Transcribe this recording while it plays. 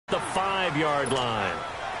The 5-yard line.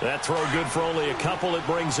 That throw good for only a couple. It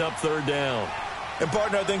brings up third down. And,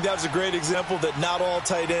 partner, I think that was a great example that not all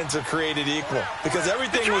tight ends are created equal because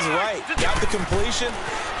everything was right. Got the completion,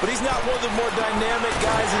 but he's not one of the more dynamic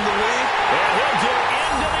guys in the league. And he'll get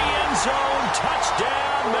into the end zone.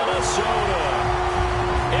 Touchdown, Minnesota.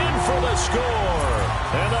 In for the score.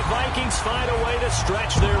 And the Vikings find a way to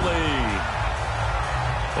stretch their lead.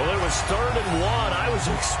 Well, it was 3rd and 1. I was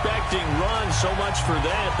expecting runs, so much for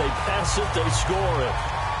that. They pass it, they score it.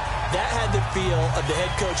 That had the feel of the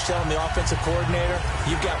head coach telling the offensive coordinator,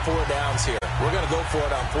 you've got 4 downs here. We're going to go for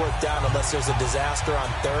it on 4th down unless there's a disaster on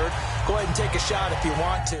 3rd. Go ahead and take a shot if you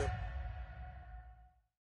want to.